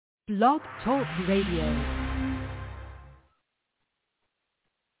Blog Talk Radio.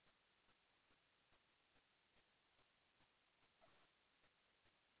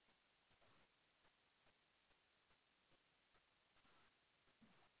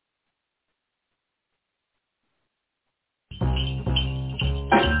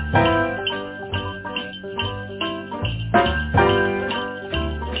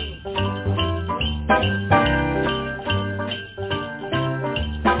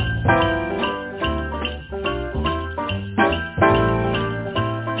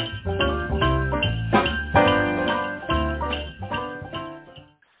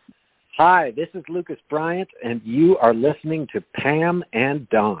 Hi, this is Lucas Bryant, and you are listening to Pam and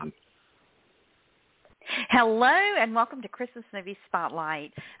Don. Hello, and welcome to Christmas Movie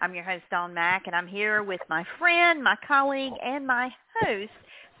Spotlight. I'm your host, Dawn Mack, and I'm here with my friend, my colleague, and my host,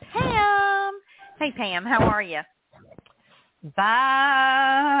 Pam. Hey, Pam, how are you?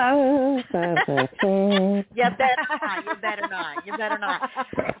 Bye. You better not.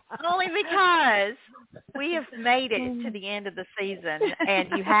 Only because we have made it to the end of the season, and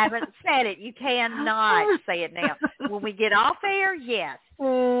you haven't said it. You cannot say it now. When we get off air, yes. But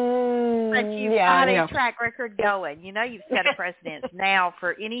you've got a track record going. You know you've set a precedent. Now,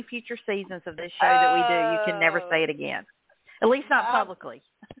 for any future seasons of this show that we do, you can never say it again. At least not publicly.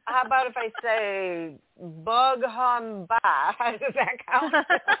 How about if I say bug hum ba? How does that count?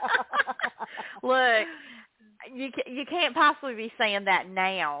 Look, you can't possibly be saying that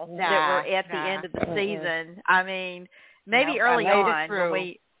now that we're at the end of the season. I mean, maybe early on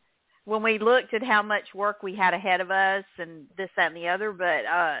when we looked at how much work we had ahead of us and this, that, and the other. But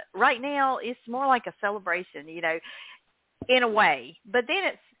right now, it's more like a celebration, you know, in a way. But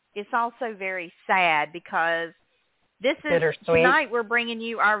then it's also very sad because this is tonight we're bringing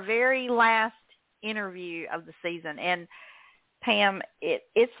you our very last interview of the season. And, Pam,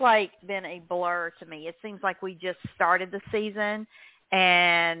 it's like been a blur to me. It seems like we just started the season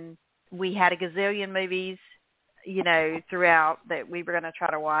and we had a gazillion movies, you know, throughout that we were going to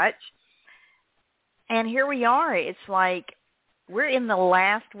try to watch. And here we are. It's like we're in the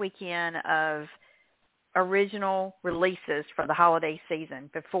last weekend of original releases for the holiday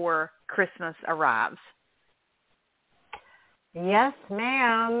season before Christmas arrives. Yes,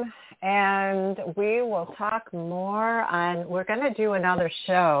 ma'am. And we will talk more on, we're going to do another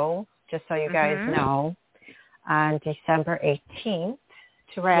show, just so you guys know, on December 18th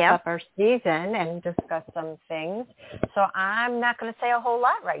to wrap up our season and discuss some things. So I'm not going to say a whole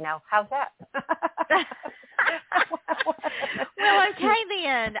lot right now. How's that? Well, okay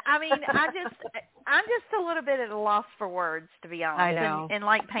then. I mean, I'm just a little bit at a loss for words, to be honest. I know. And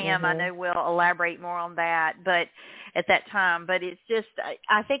like Pam, I know we'll elaborate more on that, but at that time. But it's just,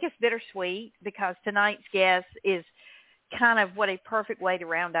 I think it's bittersweet because tonight's guest is kind of what a perfect way to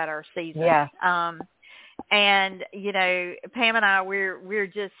round out our season. Yeah. And, you know, Pam and I, we're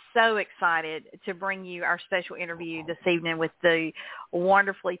just so excited to bring you our special interview this evening with the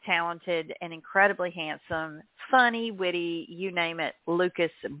wonderfully talented and incredibly handsome, funny, witty, you name it,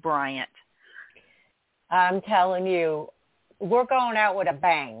 Lucas Bryant. I'm telling you, we're going out with a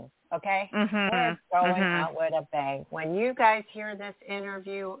bang, okay? We're going out with a bang. When you guys hear this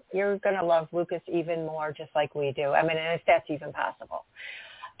interview, you're going to love Lucas even more, just like we do. I mean, if that's even possible.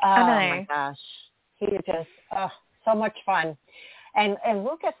 Oh, my gosh. He is just, so much fun. And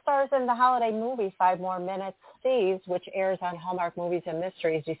Lucas stars in the holiday movie 5 More Minutes, Thieves, which airs on Hallmark Movies and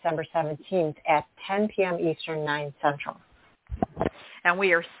Mysteries December 17th at 10 p.m. Eastern, 9 Central. And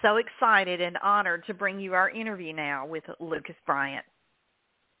we are so excited and honored to bring you our interview now with Lucas Bryant.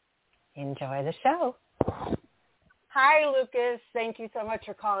 Enjoy the show. Hi, Lucas. Thank you so much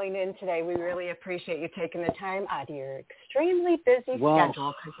for calling in today. We really appreciate you taking the time out of your extremely busy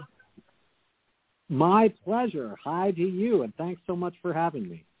schedule. My pleasure. Hi to you, and thanks so much for having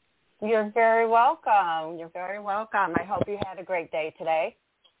me. You're very welcome. You're very welcome. I hope you had a great day today.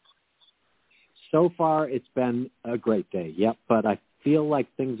 So far, it's been a great day, but I feel like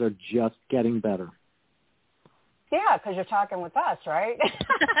things are just getting better. Yeah, because you're talking with us, right?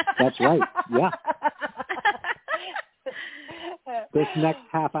 That's right, yeah. This next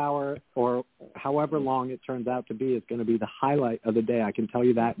half hour or however long it turns out to be is going to be the highlight of the day. I can tell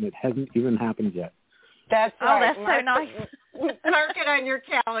you that, and it hasn't even happened yet. That's right. Oh, that's so nice. Mark it on your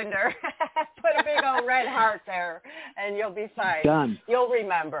calendar. Put a big old red heart there, and you'll be fine. Done. You'll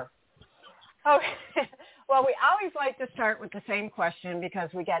remember. Okay. Well, we always like to start with the same question because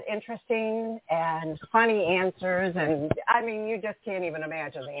we get interesting and funny answers, and, I mean, you just can't even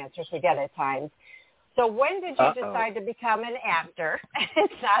imagine the answers we get at times. So when did you decide to become an actor?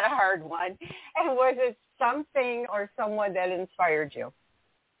 It's not a hard one. And was it something or someone that inspired you?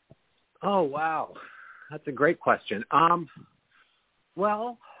 Oh, wow. That's a great question.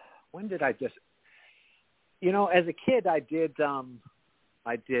 Well, when did I just, as a kid, I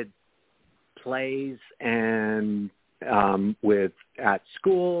did plays and at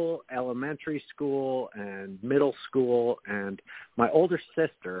school, elementary school, and middle school. And my older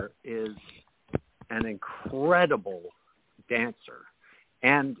sister is an incredible dancer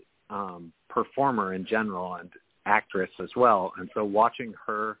and performer in general, and actress as well. And so watching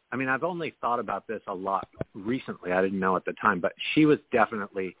her, I've only thought about this a lot recently. I didn't know at the time, but she was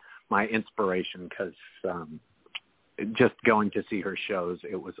definitely my inspiration, because just going to see her shows,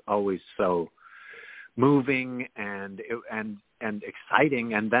 it was always so moving and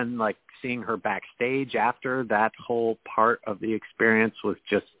exciting. And then like seeing her backstage after, that whole part of the experience was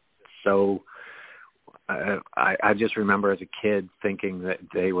just so, I just remember as a kid thinking that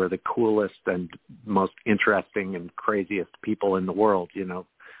they were the coolest and most interesting and craziest people in the world,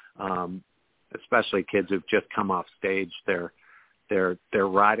 especially kids who've just come off stage. They're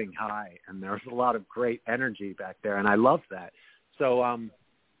riding high, and there's a lot of great energy back there, and I love that. So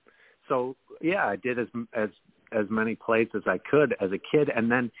yeah, I did as many plays as I could as a kid.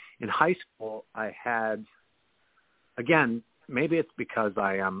 And then in high school, I had, again, maybe it's because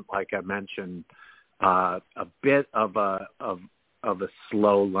I am, like I mentioned, a bit of a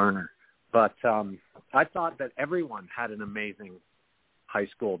slow learner, but I thought that everyone had an amazing high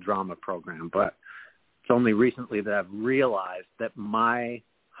school drama program. But it's only recently that I've realized that my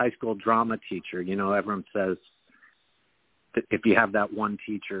high school drama teacher, everyone says that if you have that one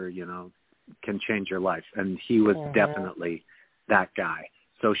teacher, can change your life. And he was definitely that guy.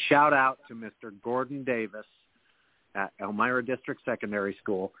 So shout out to Mr. Gordon Davis at Elmira District Secondary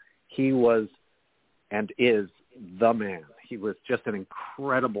School. He was and is the man. He was just an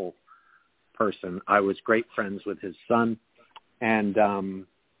incredible person. I was great friends with his son, and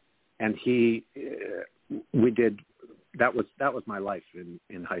he, that was my life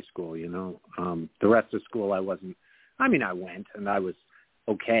in high school. The rest of school I wasn't. I went and I was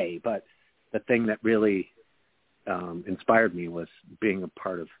okay, but the thing that really inspired me was being a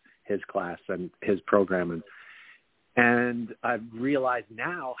part of his class and his program, and I've realized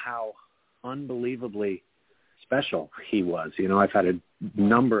now how unbelievably special he was. I've had a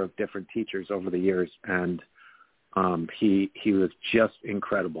number of different teachers over the years, and he was just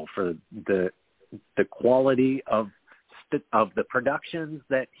incredible for the quality of the productions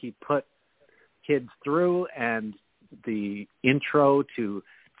that he put kids through, and the intro to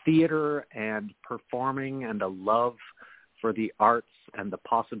theater and performing, and a love for the arts and the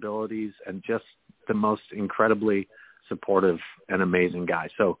possibilities, and just the most incredibly supportive and amazing guy.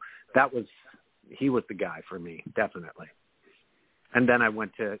 So he was the guy for me, definitely. And then I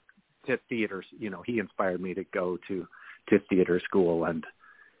went to theaters. He inspired me to go to theater school and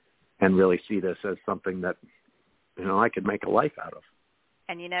really see this as something that, I could make a life out of.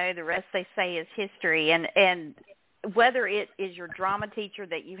 And, the rest they say is history. And whether it is your drama teacher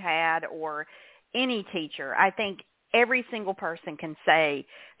that you had or any teacher, I think every single person can say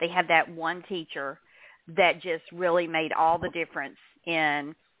they had that one teacher that just really made all the difference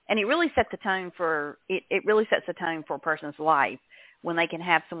and it really sets the tone for it really sets the tone for a person's life when they can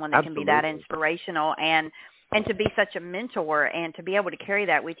have someone that Absolutely. can be that inspirational and to be such a mentor, and to be able to carry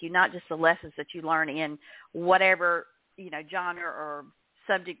that with you, not just the lessons that you learn in whatever, genre or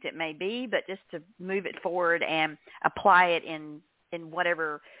subject it may be, but just to move it forward and apply it in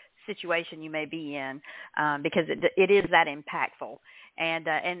whatever situation you may be in, because it is that impactful. And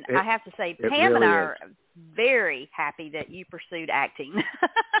I have to say, Pam really and I are is. very happy that you pursued acting.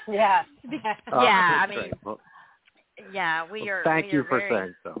 Yeah. Yeah, Great. Well, we are. Thank you for very,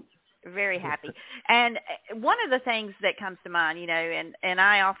 saying so. Very happy. And one of the things that comes to mind, and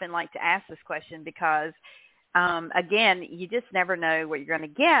I often like to ask this question because, again, you just never know what you're going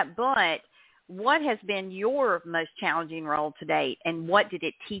to get. But what has been your most challenging role to date, and what did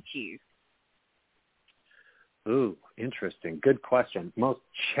it teach you? Ooh, interesting. Good question. Most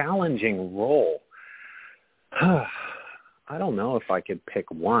challenging role. I don't know if I could pick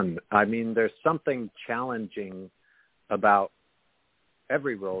one. There's something challenging about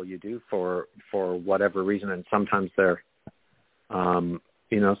every role you do for whatever reason, and sometimes they're,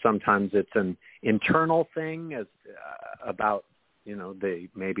 sometimes it's an internal thing about,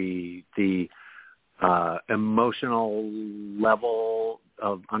 the emotional level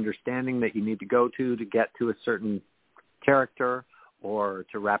of understanding that you need to go to get to a certain character, or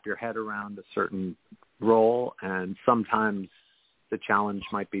to wrap your head around a certain role. And sometimes the challenge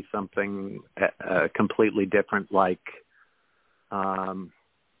might be something completely different, like I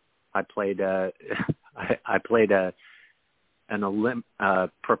played a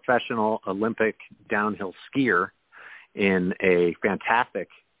professional Olympic downhill skier in a fantastic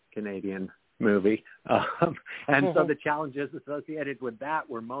Canadian movie. And so the challenges associated with that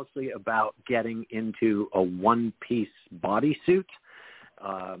were mostly about getting into a one-piece bodysuit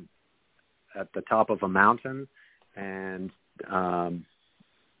at the top of a mountain and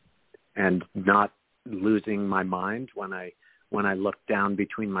not losing my mind when I looked down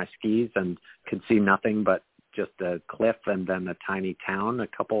between my skis and could see nothing but just a cliff and then a tiny town a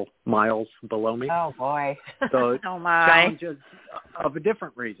couple miles below me. Oh, boy. So oh my. Challenges of a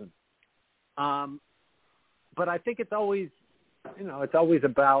different reason. But I think it's always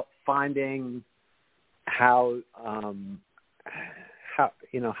about finding how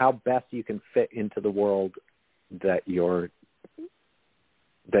best you can fit into the world that you're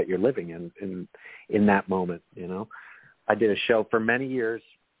living in that moment. I did a show for many years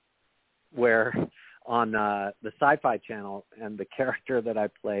where on the Sci-Fi Channel, and the character that I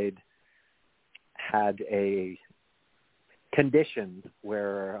played had a condition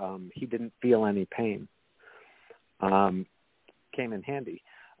where he didn't feel any pain. Came in handy.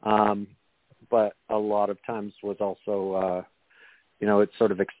 But a lot of times was also, it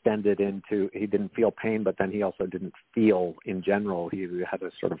sort of extended into he didn't feel pain, but then he also didn't feel in general. He had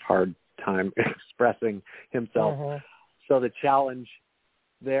a sort of hard time expressing himself. Mm-hmm. So the challenge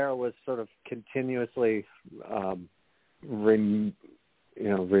there was sort of continuously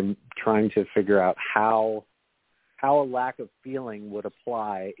trying to figure out how a lack of feeling would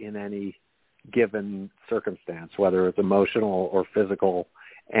apply in any given circumstance, whether it's emotional or physical,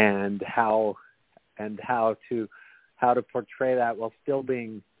 and how to portray that while still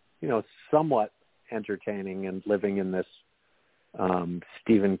being, somewhat entertaining and living in this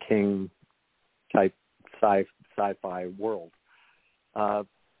Stephen King type sci-fi world.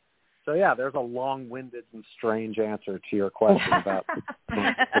 So yeah, there's a long-winded and strange answer to your question about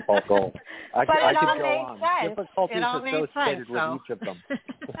football goals. I could go on. Sense. Difficulties associated with each of them.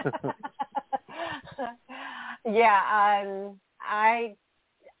 Yeah, I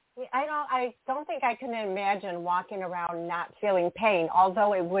don't think I can imagine walking around not feeling pain,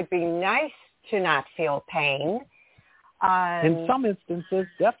 although it would be nice to not feel pain. In some instances,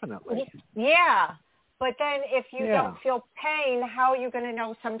 definitely. Yeah. But then if you don't feel pain, how are you going to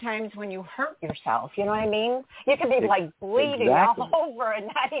know sometimes when you hurt yourself? You know what I mean? You could be bleeding all over and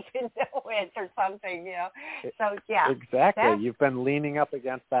not even know it or something, So, yeah. Exactly. You've been leaning up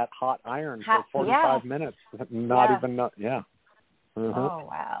against that hot iron for 45 minutes. Not even know. Yeah. Mm-hmm. Oh,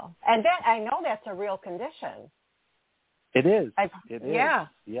 wow. And that I know that's a real condition. It is. It is. Yeah.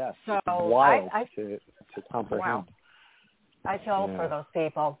 Yes. So it's wild to comprehend. Wow. I feel for those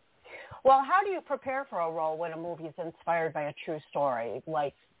people. Well, how do you prepare for a role when a movie is inspired by a true story,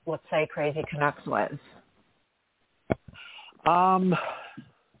 like, let's say, Crazy Canucks was?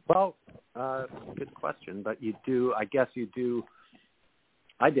 Good question. But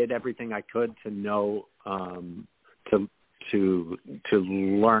I did everything I could to know, to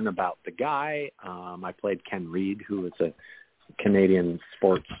learn about the guy. I played Ken Reid, who is a Canadian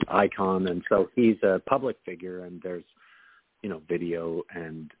sports icon, and so he's a public figure, and there's video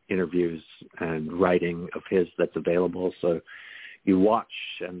and interviews and writing of his that's available. So you watch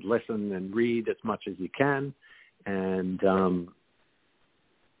and listen and read as much as you can. And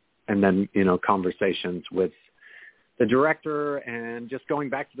then, conversations with the director and just going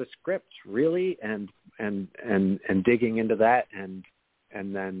back to the script really and digging into that and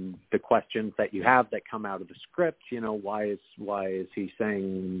then the questions that you have that come out of the script, why is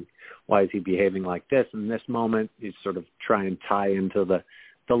he behaving like this in this moment? You sort of try and tie into the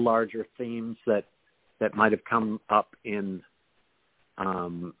larger themes that might have come up in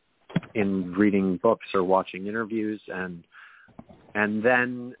reading books or watching interviews, and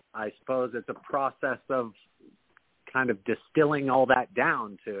then I suppose it's a process of kind of distilling all that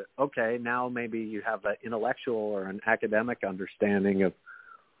down to, okay, now maybe you have an intellectual or an academic understanding of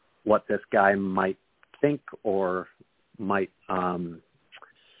what this guy might think or might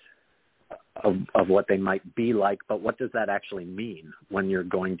of what they might be like, but what does that actually mean when you're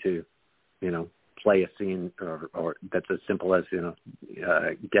going to, play a scene or that's as simple as,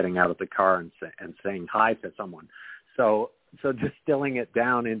 getting out of the car and saying hi to someone. So distilling it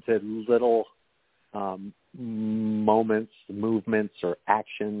down into little moments, movements, or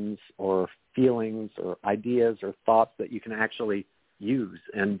actions, or feelings, or ideas, or thoughts that you can actually use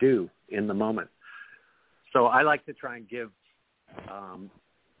and do in the moment. So I like to try and give,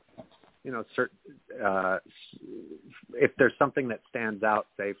 certain. If there's something that stands out,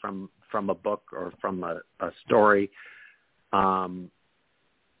 say from a book or from a story,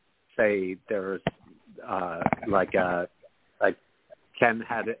 say there's like Ken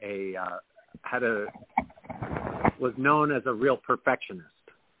was known as a real perfectionist.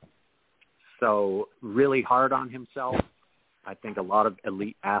 So really hard on himself. I think a lot of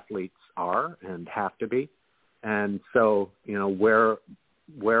elite athletes are and have to be. And so, where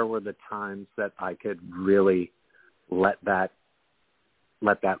were the times that I could really let that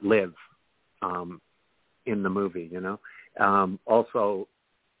live in the movie, also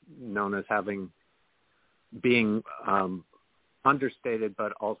known as being understated,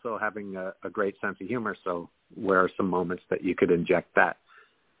 but also having a great sense of humor. So where are some moments that you could inject that?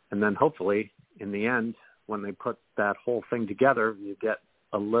 And then hopefully in the end, when they put that whole thing together, you get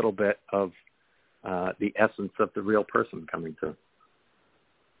a little bit of the essence of the real person coming through.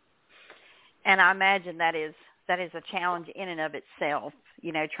 And I imagine that is a challenge in and of itself,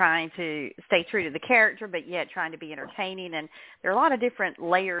 trying to stay true to the character, but yet trying to be entertaining. And there are a lot of different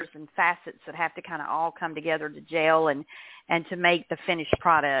layers and facets that have to kind of all come together to gel and to make the finished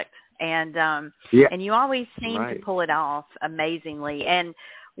product. And and you always seem to pull it off amazingly. And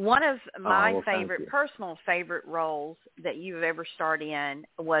one of my personal favorite roles that you've ever starred in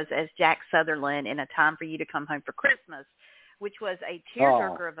was as Jack Sutherland in A Time for You to Come Home for Christmas, which was a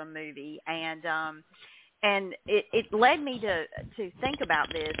tearjerker of a movie. And it led me to think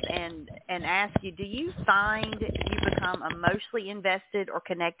about this and ask you, do you find you become emotionally invested or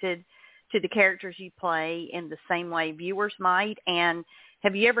connected to the characters you play in the same way viewers might? And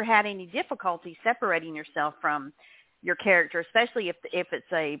have you ever had any difficulty separating yourself from your character, especially if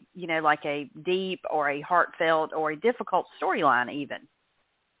it's a, like a deep or a heartfelt or a difficult storyline even?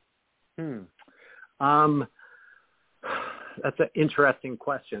 That's an interesting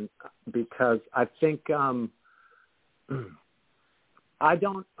question because I think I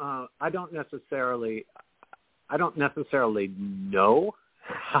don't necessarily know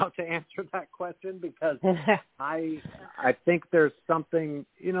how to answer that question because I think there's something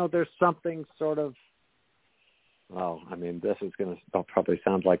sort of, well, I mean, this is I'll probably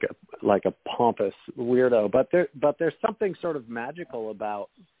sound like a pompous weirdo, but there's something sort of magical about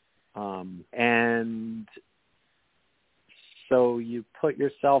and so you put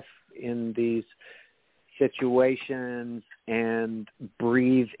yourself in these situations and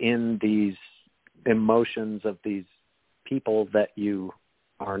breathe in these emotions of these people that you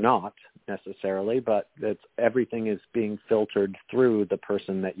are not necessarily, but everything is being filtered through the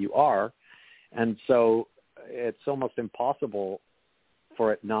person that you are. And so it's almost impossible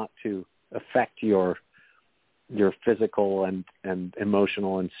for it not to affect your physical and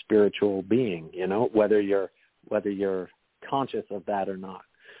emotional and spiritual being, whether you're conscious of that or not.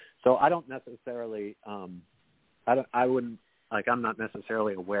 So I don't necessarily, I'm not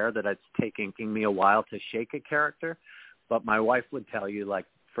necessarily aware that it's taking me a while to shake a character, but my wife would tell you, like,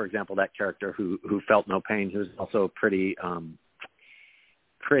 for example, that character who felt no pain, who's also pretty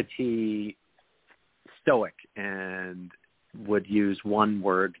stoic and would use one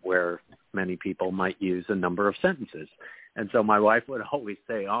word where many people might use a number of sentences. And so my wife would always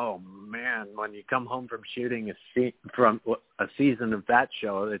say, "Oh man, when you come home from shooting from a season of that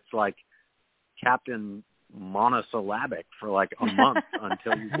show, it's like Captain Monosyllabic for like a month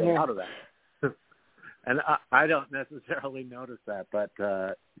until you get out of that." And I don't necessarily notice that, but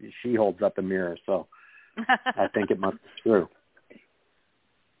she holds up a mirror, so I think it must be true.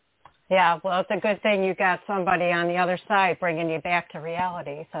 Yeah, well, it's a good thing you got somebody on the other side bringing you back to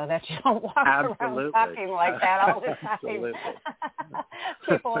reality so that you don't walk around talking like that all the time. Absolutely.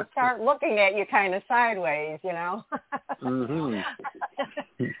 People will start looking at you kind of sideways, Mm-hmm.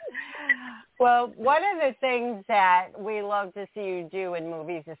 Well, one of the things that we love to see you do in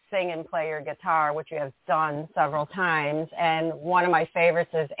movies is sing and play your guitar, which you have done several times. And one of my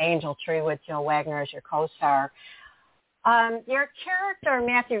favorites is Angel Tree with Jill Wagner as your co-star. Your character,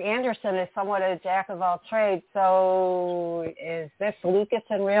 Matthew Anderson, is somewhat a jack of all trades. So is this Lucas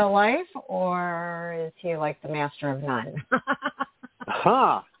in real life, or is he like the master of none?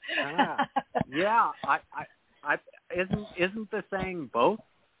 Yeah. I isn't the saying both?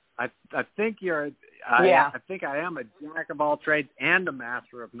 I think I think I am a jack of all trades and a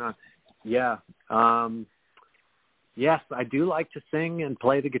master of none. Yeah. Yes, I do like to sing and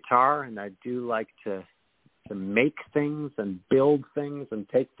play the guitar, and I do like to make things and build things and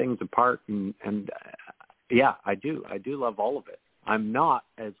take things apart and yeah, I do love all of it. I'm not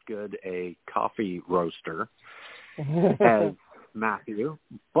as good a coffee roaster as Matthew,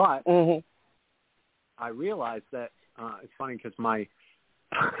 but I realized that it's funny because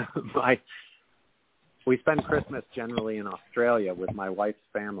we spend Christmas generally in Australia with my wife's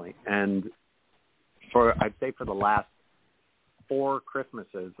family, and I'd say for the last 4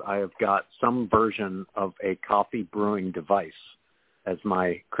 Christmases, I have got some version of a coffee brewing device as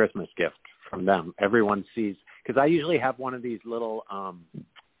my Christmas gift from them. Everyone sees, because I usually have one of these little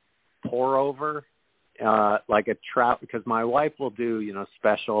pour over, like a trout, because my wife will do,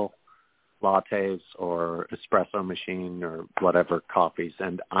 special lattes or espresso machine or whatever coffees,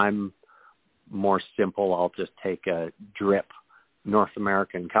 and I'm more simple. I'll just take a drip North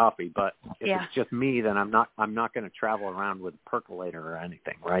American coffee, but if it's just me, then I'm not going to travel around with a percolator or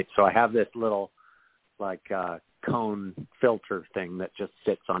anything, right? So I have this little cone filter thing that just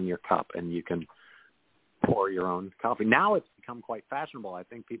sits on your cup, and you can pour your own coffee. Now it's become quite fashionable. I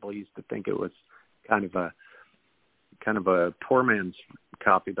think people used to think it was kind of a poor man's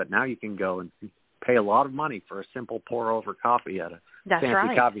coffee, but now you can go and pay a lot of money for a simple pour over coffee at a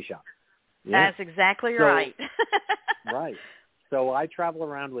fancy coffee shop. Yeah. That's exactly right. Right. So I travel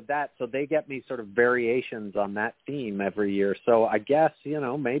around with that. So they get me sort of variations on that theme every year. So I guess,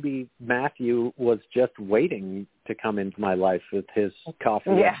 maybe Matthew was just waiting to come into my life with his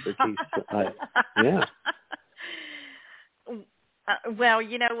coffee expertise. Well,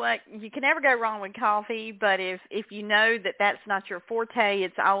 you know what? You can never go wrong with coffee, but if you know that that's not your forte,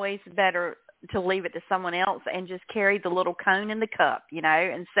 it's always better to leave it to someone else and just carry the little cone in the cup,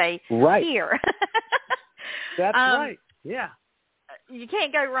 and say, here. That's right. Yeah. You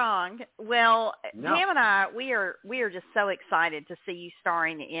can't go wrong. Well, no. Pam and I, we are just so excited to see you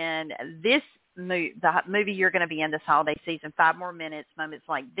starring in this the movie you're going to be in this holiday season, 5 More Minutes, Moments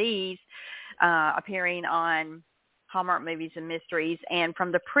Like These, appearing on Hallmark Movies and Mysteries. And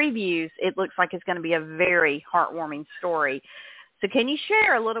from the previews, it looks like it's going to be a very heartwarming story. So can you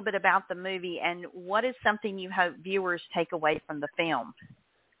share a little bit about the movie, and what is something you hope viewers take away from the film?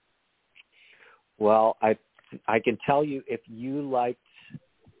 Well, I can tell you, if you liked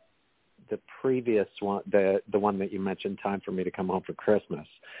the previous one, the one that you mentioned, Time for Me to Come Home for Christmas,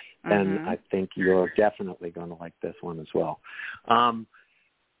 then I think you're definitely going to like this one as well.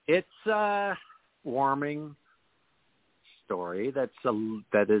 It's a warming story that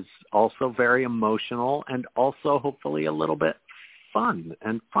is also very emotional and also hopefully a little bit fun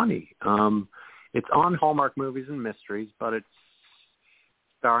and funny. It's on Hallmark Movies and Mysteries, but it's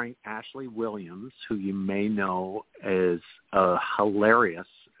starring Ashley Williams, who you may know is a hilarious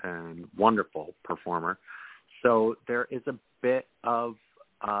and wonderful performer. So there is a bit of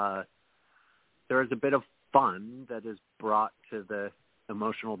fun that is brought to the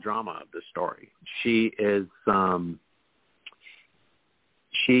emotional drama of the story. She is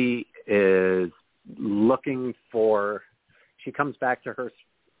looking for. She comes back to her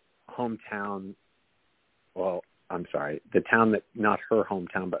hometown. Well, I'm sorry, the town that, not her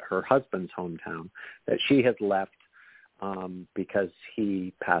hometown, but her husband's hometown that she has left because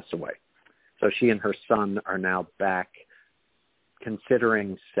he passed away. So she and her son are now back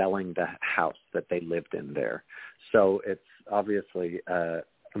considering selling the house that they lived in there. So it's obviously an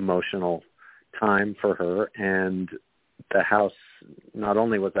emotional time for her. And the house, not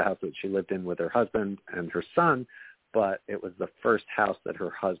only was the house that she lived in with her husband and her son, but it was the first house that her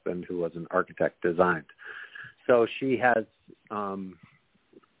husband, who was an architect, designed. So she has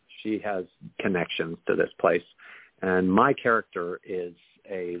connections to this place, and my character is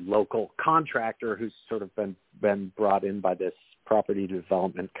a local contractor who's sort of been brought in by this property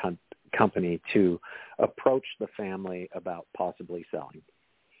development company to approach the family about possibly selling.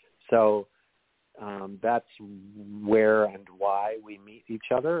 So that's where and why we meet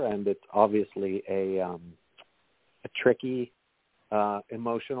each other, and it's obviously a tricky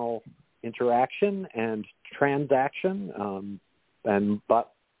emotional interaction and transaction,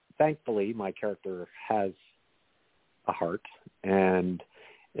 but thankfully my character has a heart and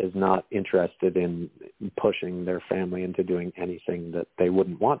is not interested in pushing their family into doing anything that they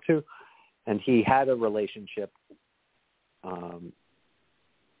wouldn't want to. And he had a relationship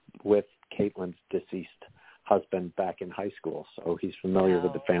with Caitlin's deceased husband back in high school, so he's familiar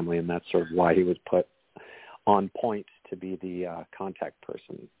with the family, and that's sort of why he was put on point to be the contact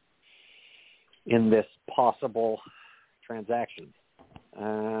person in this possible transaction.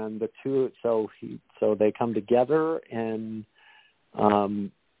 And the two, so they come together, and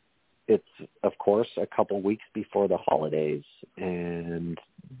it's of course a couple weeks before the holidays, and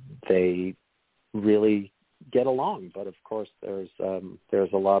they really get along. But of course, there's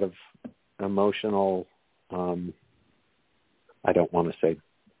a lot of emotional. I don't want to say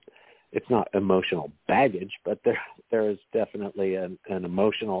it's not emotional baggage, but there is definitely an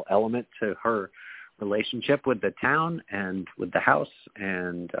emotional element to her relationship with the town and with the house,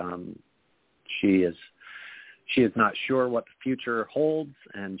 and she is not sure what the future holds,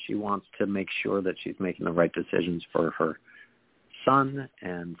 and she wants to make sure that she's making the right decisions for her son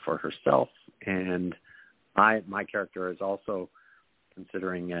and for herself. And my character is also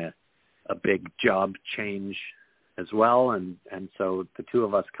considering a big job change as well, and so the two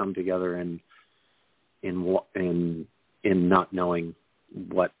of us come together in not knowing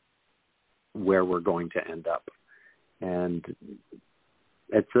where we're going to end up, and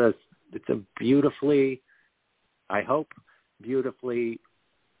it's a beautifully, I hope, beautifully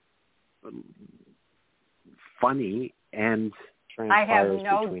funny and transpires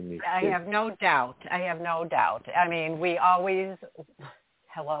between these two. I have no doubt. I mean, we always,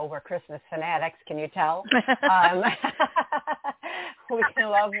 hello, we're Christmas fanatics, can you tell? We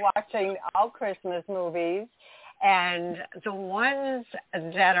love watching all Christmas movies. And the ones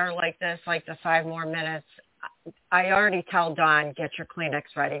that are like this, like the 5 more minutes, I already tell Dawn, get your Kleenex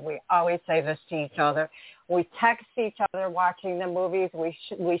ready. We always say this to each other. We text each other watching the movies.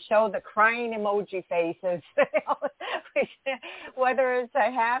 We show the crying emoji faces. Whether it's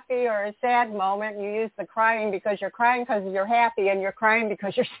a happy or a sad moment, you use the crying because you're crying because you're happy, and you're crying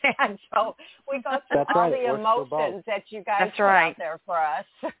because you're sad. So we go through all the emotions that you guys put out there for us.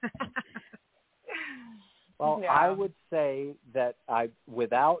 Well, I would say that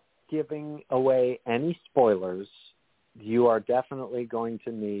without giving away any spoilers, you are definitely going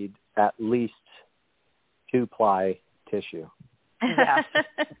to need at least 2-ply tissue. Yes.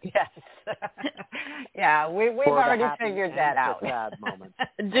 Yeah, we've already figured that out. Sad moments.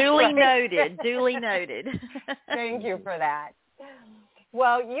 Duly noted. Thank you for that.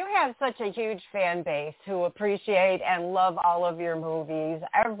 Well, you have such a huge fan base who appreciate and love all of your movies,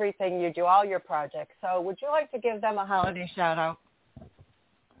 everything you do, all your projects. So would you like to give them a holiday shout-out?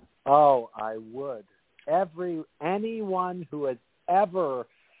 Oh, I would. Anyone who has ever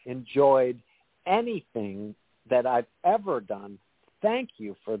enjoyed anything that I've ever done, thank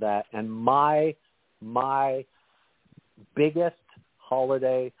you for that. And my biggest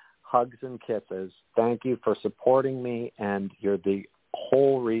holiday hugs and kisses. Thank you for supporting me, and you're the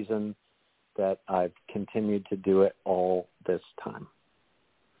whole reason that I've continued to do it all this time.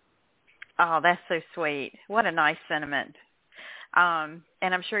 Oh, that's so sweet. What a nice sentiment. And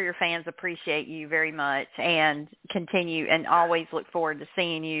I'm sure your fans appreciate you very much and continue and always look forward to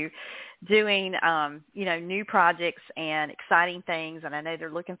seeing you doing, new projects and exciting things. And I know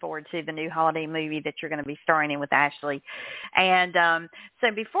they're looking forward to the new holiday movie that you're going to be starring in with Ashley. And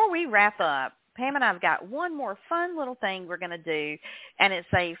so before we wrap up, Pam and I have got one more fun little thing we're going to do, and it's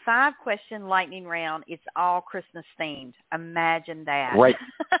a 5-question lightning round. It's all Christmas themed. Imagine that. Right.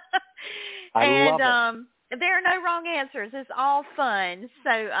 I love it. There are no wrong answers. It's all fun.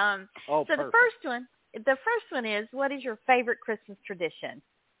 So, the first one is, what is your favorite Christmas tradition?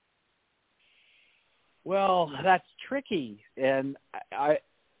 Well, that's tricky, and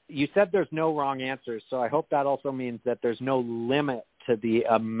you said there's no wrong answers, so I hope that also means that there's no limit to the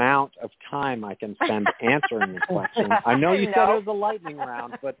amount of time I can spend answering this question. I know you said it was a lightning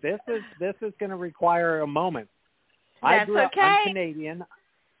round, but this is going to require a moment. That's okay. I'm Canadian.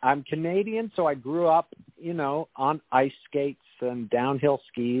 I'm Canadian, so I grew up, on ice skates and downhill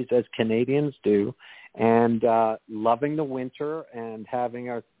skis as Canadians do, and loving the winter and having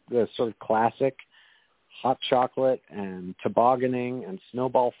the sort of classic hot chocolate and tobogganing and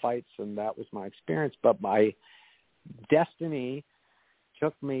snowball fights, and that was my experience. But my destiny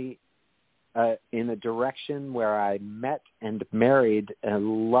took me in a direction where I met and married a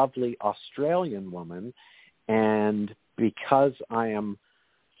lovely Australian woman, and because I am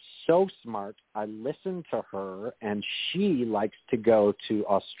so smart, I listened to her, and she likes to go to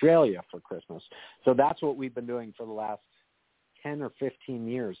Australia for Christmas. So that's what we've been doing for the last 10 or 15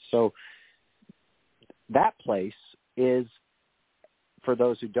 years. So that place is, for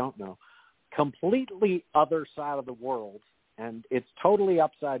those who don't know, completely other side of the world, and it's totally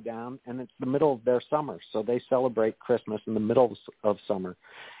upside down, and it's the middle of their summer. So they celebrate Christmas in the middle of summer.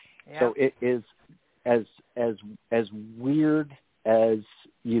 Yeah. So it is as weird as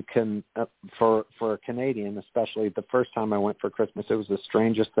you can for a Canadian, especially the first time I went for Christmas. It was the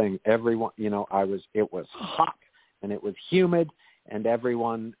strangest thing. Everyone, it was hot and it was humid, and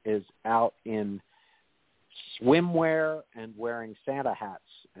everyone is out in swimwear and wearing Santa hats,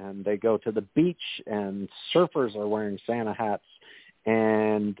 and they go to the beach, and surfers are wearing Santa hats,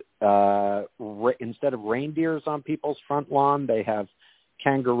 and instead of reindeers on people's front lawn, they have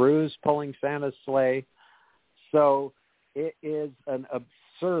kangaroos pulling Santa's sleigh. So it is an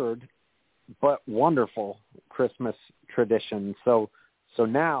absurd but wonderful Christmas tradition. So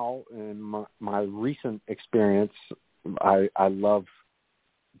now, in my recent experience, I love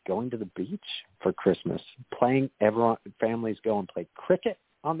going to the beach for Christmas, families go and play cricket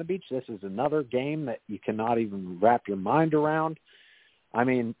on the beach. This is another game that you cannot even wrap your mind around. I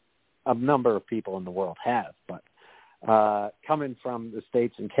mean, a number of people in the world have, but coming from the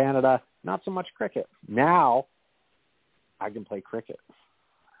States and Canada, not so much cricket. Now I can play cricket.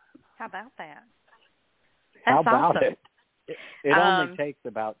 How about that? How about awesome. it? It only takes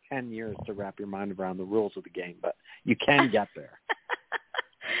about 10 years to wrap your mind around the rules of the game, but you can get there.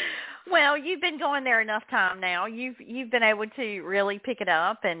 Well, you've been going there enough time now. You've been able to really pick it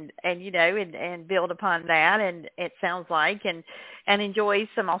up and build upon that, and it sounds like and enjoy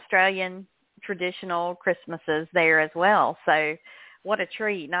some Australian traditional Christmases there as well. So what a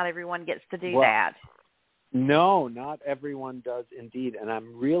treat. Not everyone gets to do that. No, not everyone does indeed. And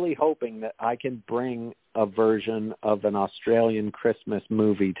I'm really hoping that I can bring a version of an Australian Christmas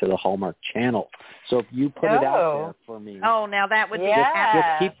movie to the Hallmark Channel. So if you put it out there for me. Oh, now that would be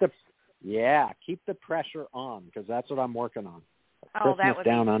just keep the pressure on, because that's what I'm working on. Oh, that would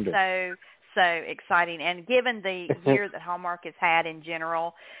Down be Under. so exciting. And given the year that Hallmark has had in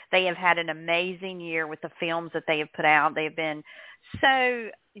general, they have had an amazing year with the films that they have put out. They've been so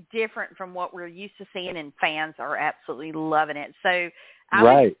different from what we're used to seeing, and fans are absolutely loving it. So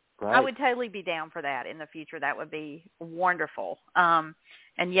I would totally be down for that in the future. That would be wonderful.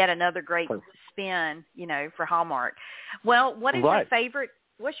 And yet another great spin, for Hallmark. Well, what's your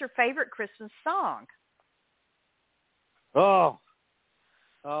favorite Christmas song? Well,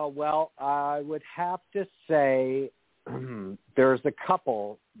 I would have to say there's a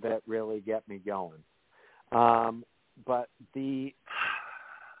couple that really get me going. But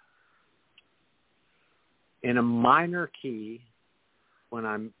in a minor key, when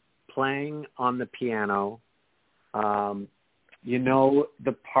I'm playing on the piano, the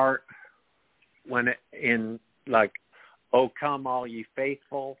part when "Oh Come All Ye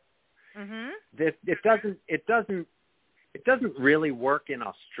Faithful." Mm-hmm. It doesn't really work in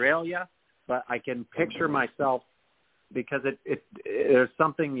Australia, but I can picture myself, because there's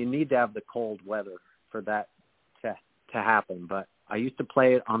something, you need to have the cold weather for that to happen. But I used to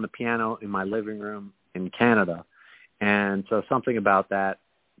play it on the piano in my living room in Canada, and so something about that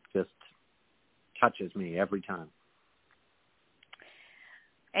just touches me every time.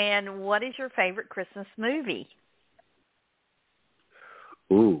 And what is your favorite Christmas movie?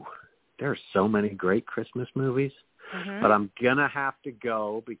 Ooh, there are so many great Christmas movies. Mm-hmm. But I'm going to have to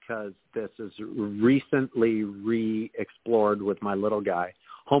go, because this is recently re-explored with my little guy,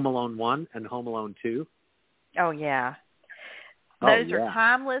 Home Alone 1 and Home Alone 2. Oh, yeah. Those are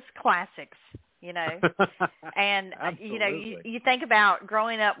timeless classics, And, you think about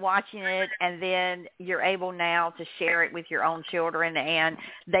growing up watching it, and then you're able now to share it with your own children, and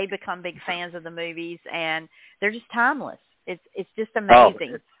they become big fans of the movies, and they're just timeless. It's just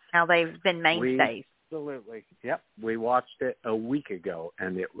amazing how they've been mainstays. Absolutely. Yep. We watched it a week ago,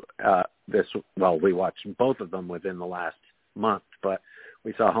 and we watched both of them within the last month, but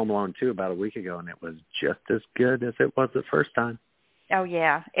we saw Home Alone 2 about a week ago, and it was just as good as it was the first time. Oh,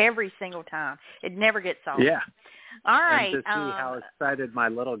 yeah. Every single time. It never gets old. Yeah. All right. And to see how excited my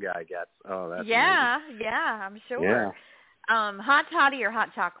little guy gets. Oh, that's amazing. Yeah, I'm sure. Yeah. Hot toddy or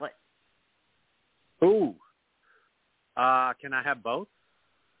hot chocolate? Ooh. Can I have both?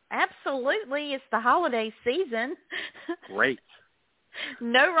 Absolutely. It's the holiday season. Great.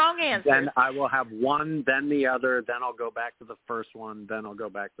 No wrong answer. Then I will have one, then the other, then I'll go back to the first one, then I'll go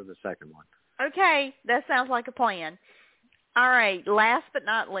back to the second one. Okay. That sounds like a plan. All right. Last but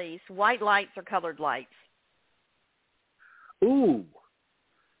not least, white lights or colored lights? Ooh.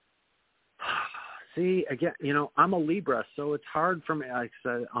 See, again, I'm a Libra, so it's hard for me. Like I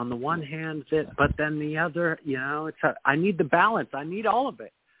said, on the one hand, but then the other, I need the balance. I need all of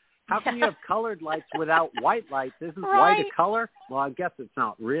it. How can you have colored lights without white lights? Isn't white a color? Well, I guess it's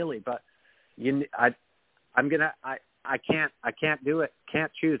not really, but I can't do it.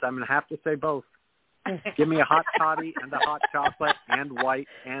 Can't choose. I'm gonna have to say both. Give me a hot toddy and a hot chocolate and white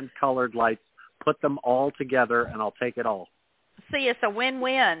and colored lights. Put them all together, and I'll take it all. See, it's a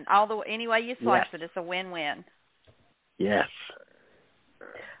win-win. Any way you slice it, it's a win-win. Yes.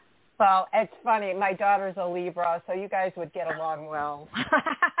 Well, it's funny. My daughter's a Libra, so you guys would get along well.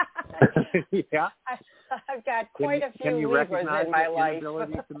 Yeah. I've got quite a few Libras in my life.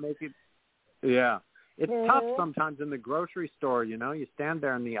 To make it, yeah. It's tough sometimes in the grocery store, You stand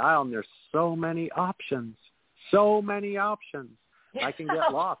there in the aisle, and there's so many options. I can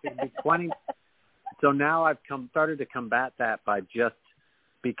get lost. It can be 20. So now I've started to combat that by just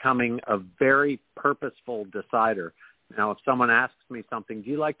becoming a very purposeful decider. Now, if someone asks me something, do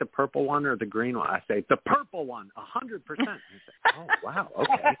you like the purple one or the green one? I say, the purple one, 100%. Oh, wow.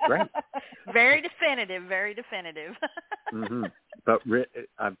 Okay, great. Very definitive, very definitive. Mm-hmm. But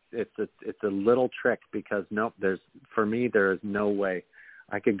it's a little trick, because for me, there is no way.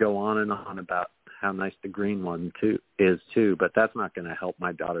 I could go on and on about how nice the green one is too, but that's not going to help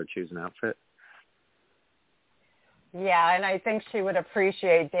my daughter choose an outfit. Yeah, and I think she would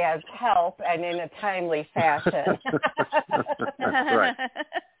appreciate Dad's help and in a timely fashion. Right.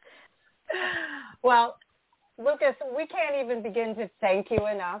 Well, Lucas, we can't even begin to thank you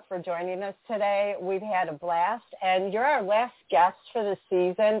enough for joining us today. We've had a blast, and you're our last guest for the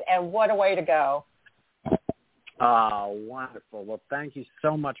season, and what a way to go. Oh, wonderful. Well, thank you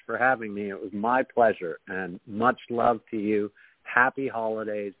so much for having me. It was my pleasure, and much love to you. Happy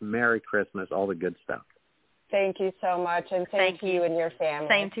holidays, Merry Christmas, all the good stuff. Thank you so much, and thank you and your family.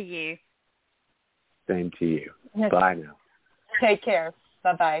 Same to you. Same to you. Bye now. Take care.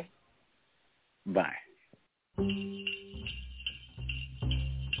 Bye-bye. Bye.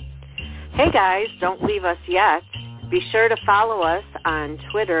 Hey guys, don't leave us yet. Be sure to follow us on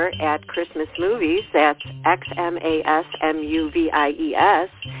Twitter at Christmas MuVies. That's XMASMUVIES.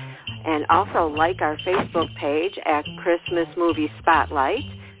 And also like our Facebook page at Christmas Movie Spotlight.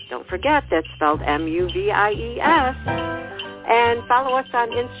 Don't forget that's spelled MUVIES. And follow us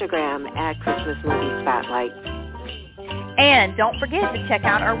on Instagram at Christmas Movie Spotlight. And don't forget to check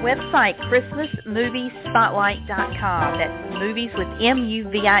out our website, ChristmasMoviespotlight.com. That's movies with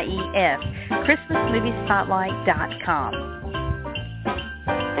MUVIES. ChristmasMoviespotlight.com.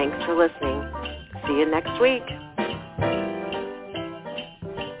 Thanks for listening. See you next week.